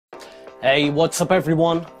Hey, what's up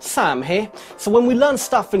everyone? Sam here. So when we learn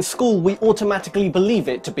stuff in school, we automatically believe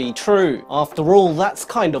it to be true. After all, that's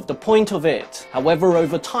kind of the point of it. However,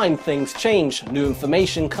 over time things change, new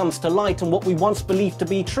information comes to light, and what we once believed to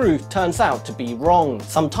be true turns out to be wrong.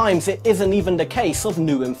 Sometimes it isn't even the case of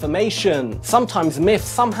new information. Sometimes myths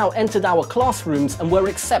somehow entered our classrooms and were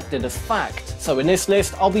accepted as fact. So in this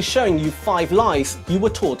list, I'll be showing you 5 lies you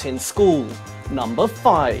were taught in school. Number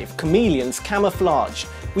 5. Chameleons camouflage.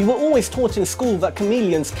 We were always taught in school that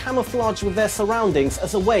chameleons camouflage with their surroundings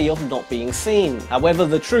as a way of not being seen. However,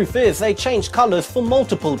 the truth is they change colours for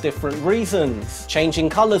multiple different reasons. Changing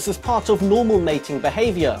colours is part of normal mating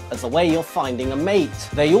behaviour, as a way of finding a mate.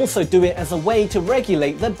 They also do it as a way to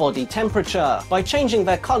regulate their body temperature. By changing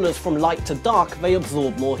their colours from light to dark, they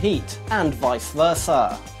absorb more heat, and vice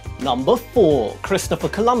versa. Number 4. Christopher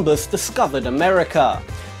Columbus discovered America.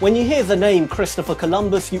 When you hear the name Christopher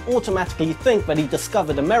Columbus, you automatically think that he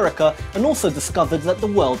discovered America and also discovered that the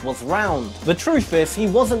world was round. The truth is, he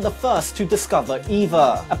wasn't the first to discover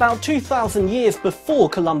either. About 2,000 years before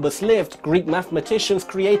Columbus lived, Greek mathematicians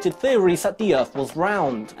created theories that the Earth was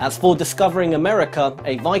round. As for discovering America,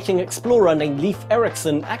 a Viking explorer named Leif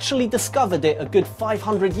Erikson actually discovered it a good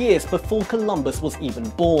 500 years before Columbus was even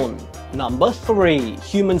born. Number 3.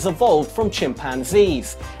 Humans evolved from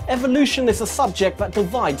chimpanzees. Evolution is a subject that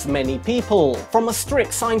divides many people. From a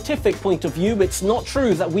strict scientific point of view, it's not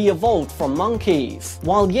true that we evolved from monkeys.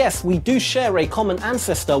 While yes, we do share a common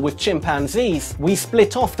ancestor with chimpanzees, we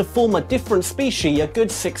split off to form a different species a good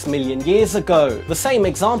 6 million years ago. The same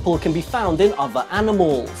example can be found in other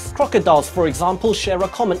animals. Crocodiles, for example, share a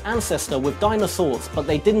common ancestor with dinosaurs, but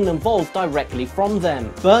they didn't evolve directly from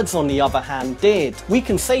them. Birds, on the other hand, did. We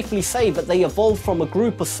can safely say that they evolved from a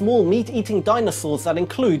group of small meat-eating dinosaurs that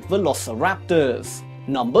include velociraptors.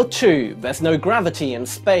 Number 2. There's no gravity in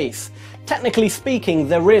space. Technically speaking,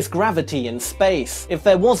 there is gravity in space. If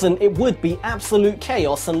there wasn't, it would be absolute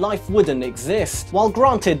chaos and life wouldn't exist. While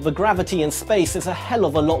granted, the gravity in space is a hell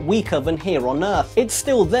of a lot weaker than here on Earth, it's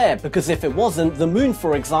still there because if it wasn't, the moon,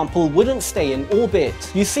 for example, wouldn't stay in orbit.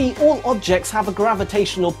 You see, all objects have a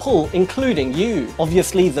gravitational pull, including you.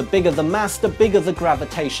 Obviously, the bigger the mass, the bigger the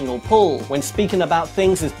gravitational pull. When speaking about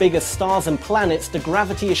things as big as stars and planets, the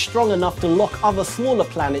gravity is strong enough to lock other smaller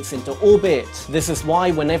planets into orbit. This is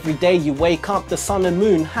why when every day you wake up, the sun and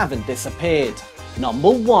moon haven't disappeared.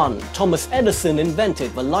 Number 1. Thomas Edison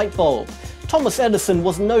invented the light bulb. Thomas Edison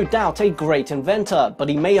was no doubt a great inventor, but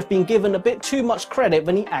he may have been given a bit too much credit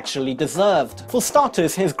than he actually deserved. For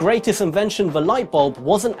starters, his greatest invention, the light bulb,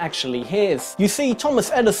 wasn't actually his. You see,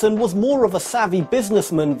 Thomas Edison was more of a savvy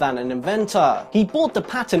businessman than an inventor. He bought the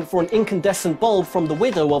patent for an incandescent bulb from the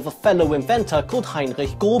widow of a fellow inventor called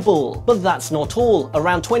Heinrich Goebel. But that's not all.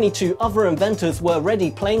 Around 22 other inventors were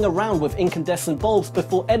already playing around with incandescent bulbs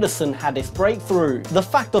before Edison had his breakthrough. The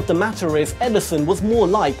fact of the matter is, Edison was more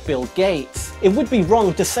like Bill Gates. It would be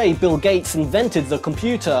wrong to say Bill Gates invented the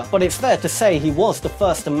computer, but it's fair to say he was the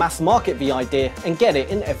first to mass market the idea and get it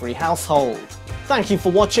in every household. Thank you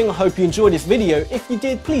for watching. I hope you enjoyed this video. If you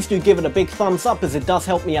did, please do give it a big thumbs up as it does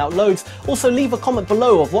help me out loads. Also leave a comment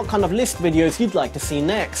below of what kind of list videos you'd like to see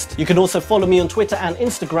next. You can also follow me on Twitter and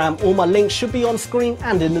Instagram. All my links should be on screen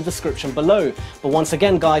and in the description below. But once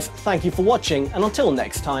again guys, thank you for watching, and until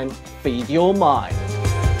next time, feed your mind.